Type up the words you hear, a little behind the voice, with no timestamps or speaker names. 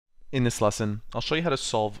In this lesson, I'll show you how to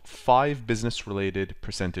solve 5 business-related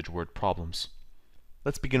percentage word problems.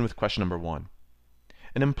 Let's begin with question number 1.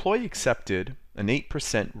 An employee accepted an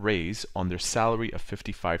 8% raise on their salary of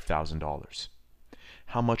 $55,000.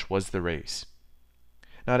 How much was the raise?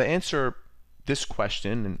 Now, to answer this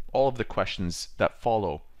question and all of the questions that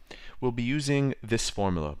follow, we'll be using this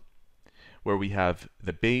formula where we have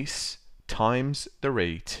the base times the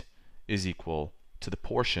rate is equal to the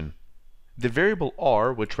portion. The variable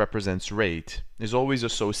r, which represents rate, is always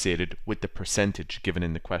associated with the percentage given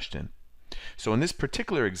in the question. So in this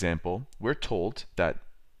particular example, we're told that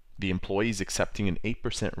the employee is accepting an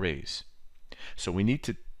 8% raise. So we need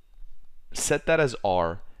to set that as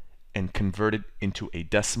r and convert it into a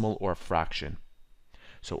decimal or a fraction.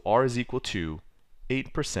 So r is equal to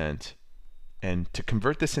 8%, and to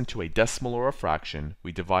convert this into a decimal or a fraction,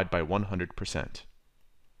 we divide by 100%.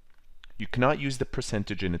 You cannot use the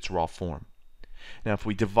percentage in its raw form. Now if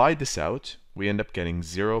we divide this out, we end up getting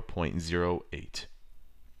 0.08.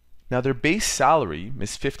 Now their base salary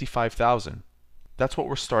is $55,000. That's what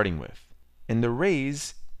we're starting with. And the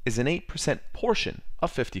raise is an 8% portion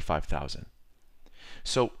of $55,000.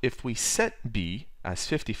 So if we set B as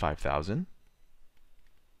 $55,000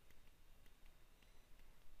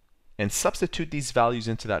 and substitute these values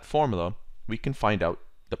into that formula, we can find out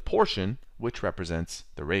the portion which represents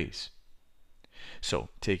the raise. So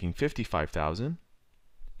taking 55,000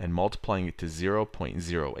 and multiplying it to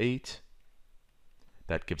 0.08,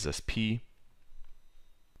 that gives us P.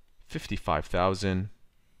 55,000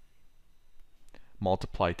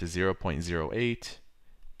 multiplied to 0.08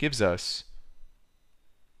 gives us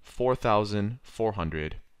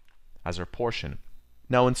 4,400 as our portion.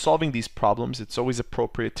 Now in solving these problems, it's always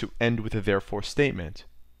appropriate to end with a therefore statement.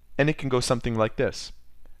 And it can go something like this.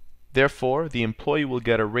 Therefore, the employee will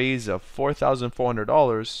get a raise of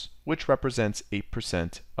 $4,400, which represents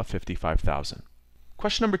 8% of $55,000.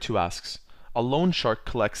 Question number 2 asks, a loan shark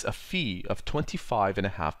collects a fee of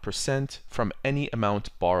 25.5% from any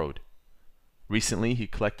amount borrowed. Recently, he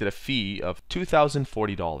collected a fee of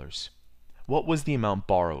 $2,040. What was the amount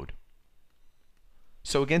borrowed?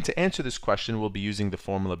 So again, to answer this question, we'll be using the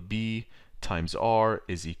formula B times R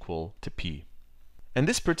is equal to P. And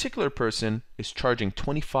this particular person is charging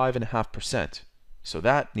 25.5%. So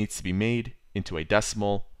that needs to be made into a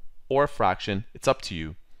decimal or a fraction. It's up to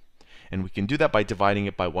you. And we can do that by dividing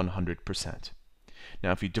it by 100%.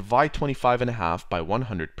 Now, if you divide 25.5 by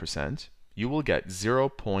 100%, you will get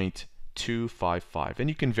 0.255. And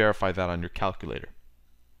you can verify that on your calculator.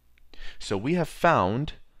 So we have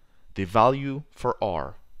found the value for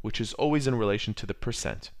R, which is always in relation to the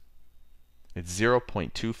percent. It's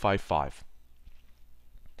 0.255.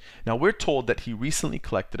 Now we're told that he recently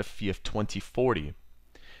collected a fee of $20.40.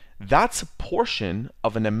 That's a portion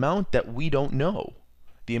of an amount that we don't know.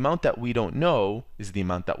 The amount that we don't know is the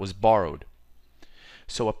amount that was borrowed.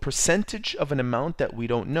 So a percentage of an amount that we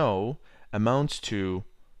don't know amounts to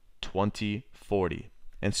 $20.40.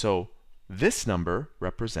 And so this number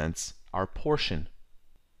represents our portion.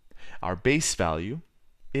 Our base value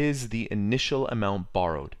is the initial amount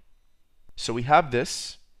borrowed. So we have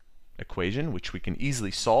this equation, which we can easily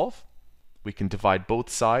solve. We can divide both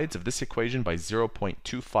sides of this equation by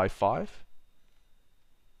 0.255,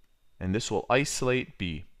 and this will isolate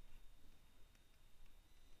B.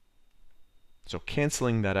 So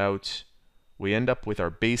canceling that out, we end up with our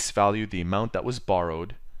base value, the amount that was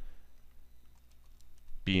borrowed,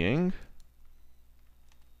 being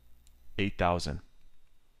 $8,000.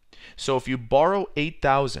 So if you borrow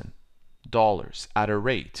 $8,000 at a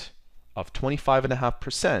rate of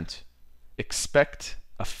 25.5%, expect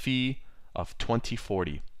a fee of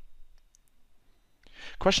 $20.40.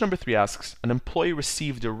 Question number 3 asks, an employee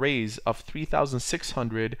received a raise of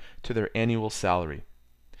 $3,600 to their annual salary.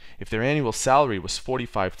 If their annual salary was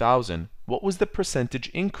 $45,000, what was the percentage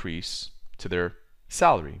increase to their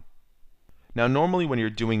salary? Now normally when you're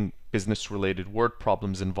doing business-related word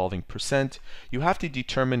problems involving percent, you have to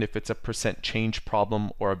determine if it's a percent change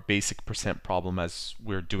problem or a basic percent problem, as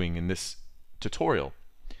we're doing in this tutorial.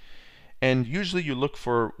 And usually you look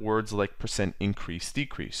for words like percent increase,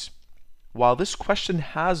 decrease. While this question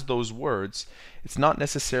has those words, it's not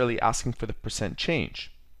necessarily asking for the percent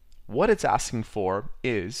change. What it's asking for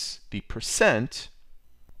is the percent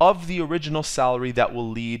of the original salary that will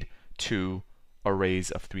lead to a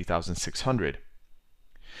raise of $3,600.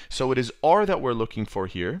 So it is R that we're looking for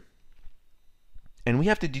here. And we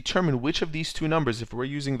have to determine which of these two numbers, if we're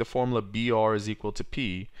using the formula BR is equal to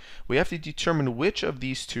P, we have to determine which of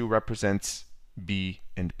these two represents B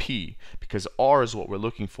and P, because R is what we're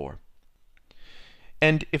looking for.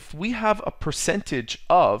 And if we have a percentage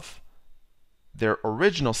of their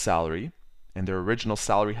original salary, and their original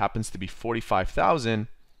salary happens to be $45,000,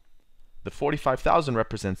 the $45,000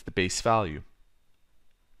 represents the base value.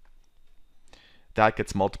 That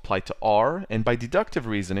gets multiplied to R, and by deductive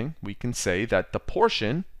reasoning, we can say that the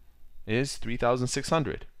portion is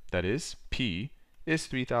 3,600. That is, P is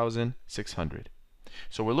 3,600.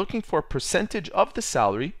 So we're looking for a percentage of the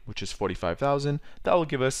salary, which is 45,000. That will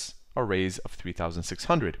give us a raise of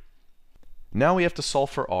 3,600. Now we have to solve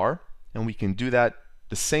for R, and we can do that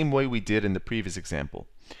the same way we did in the previous example,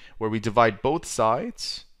 where we divide both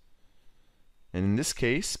sides, and in this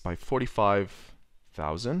case by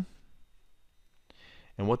 45,000.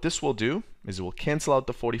 And what this will do is it will cancel out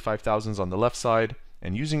the 45,000s on the left side,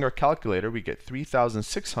 and using our calculator we get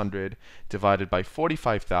 3,600 divided by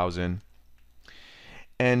 45,000.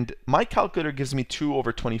 And my calculator gives me 2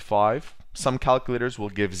 over 25. Some calculators will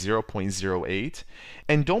give 0.08.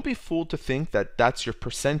 And don't be fooled to think that that's your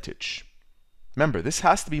percentage. Remember, this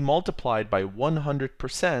has to be multiplied by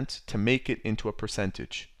 100% to make it into a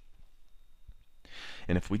percentage.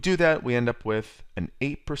 And if we do that, we end up with an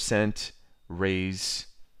 8% raise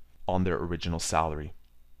on their original salary.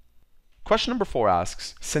 Question number 4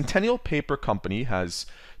 asks, Centennial Paper Company has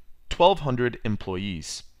 1,200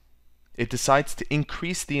 employees. It decides to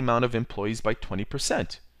increase the amount of employees by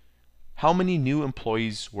 20%. How many new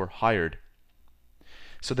employees were hired?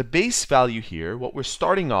 So the base value here, what we're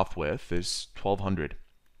starting off with, is 1,200.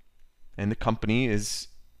 And the company is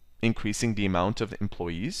increasing the amount of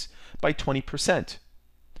employees by 20%.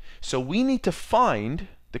 So we need to find,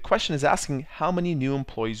 the question is asking how many new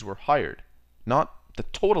employees were hired, not the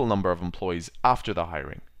total number of employees after the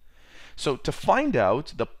hiring. So to find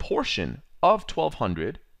out the portion of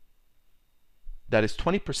 1,200, that is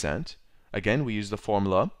 20%, again we use the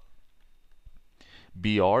formula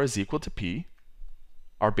BR is equal to P.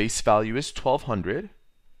 Our base value is 1,200.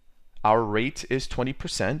 Our rate is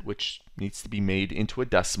 20%, which needs to be made into a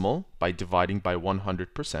decimal by dividing by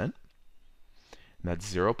 100%. And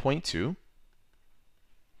that's 0.2.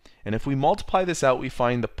 And if we multiply this out, we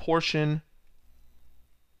find the portion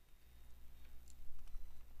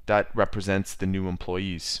that represents the new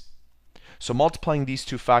employees. So multiplying these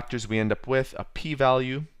two factors, we end up with a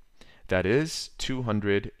p-value that is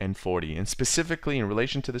 240. And specifically in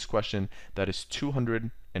relation to this question, that is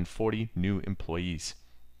 240 new employees.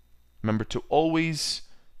 Remember to always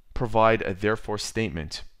provide a therefore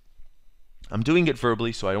statement. I'm doing it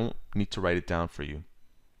verbally, so I don't need to write it down for you.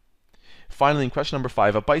 Finally, in question number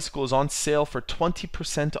 5, a bicycle is on sale for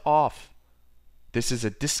 20% off. This is a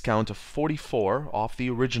discount of 44 off the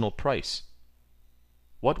original price.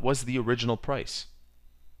 What was the original price?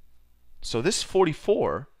 So this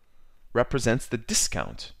 44 represents the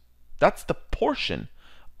discount. That's the portion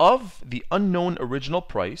of the unknown original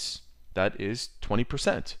price that is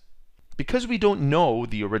 20%. Because we don't know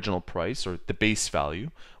the original price or the base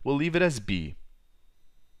value, we'll leave it as B.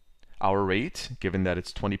 Our rate, given that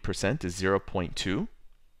it's 20%, is 0.2.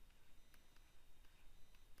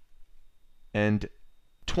 And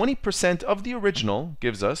 20% of the original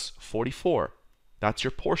gives us 44. That's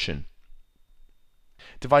your portion.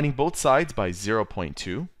 Dividing both sides by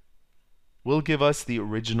 0.2 will give us the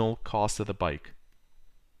original cost of the bike.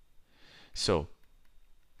 So,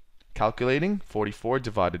 calculating 44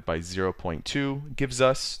 divided by 0.2 gives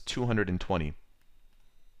us 220.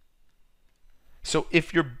 So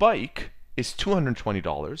if your bike is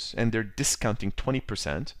 $220 and they're discounting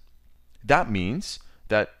 20%, that means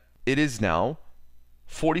that it is now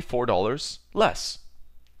 $44 less.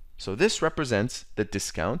 So this represents the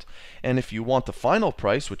discount, and if you want the final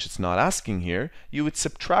price, which it's not asking here, you would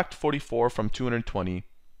subtract 44 from 220,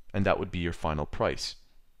 and that would be your final price.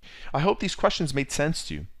 I hope these questions made sense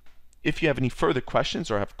to you. If you have any further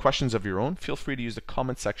questions or have questions of your own, feel free to use the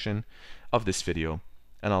comment section of this video,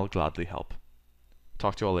 and I'll gladly help.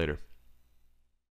 Talk to you all later.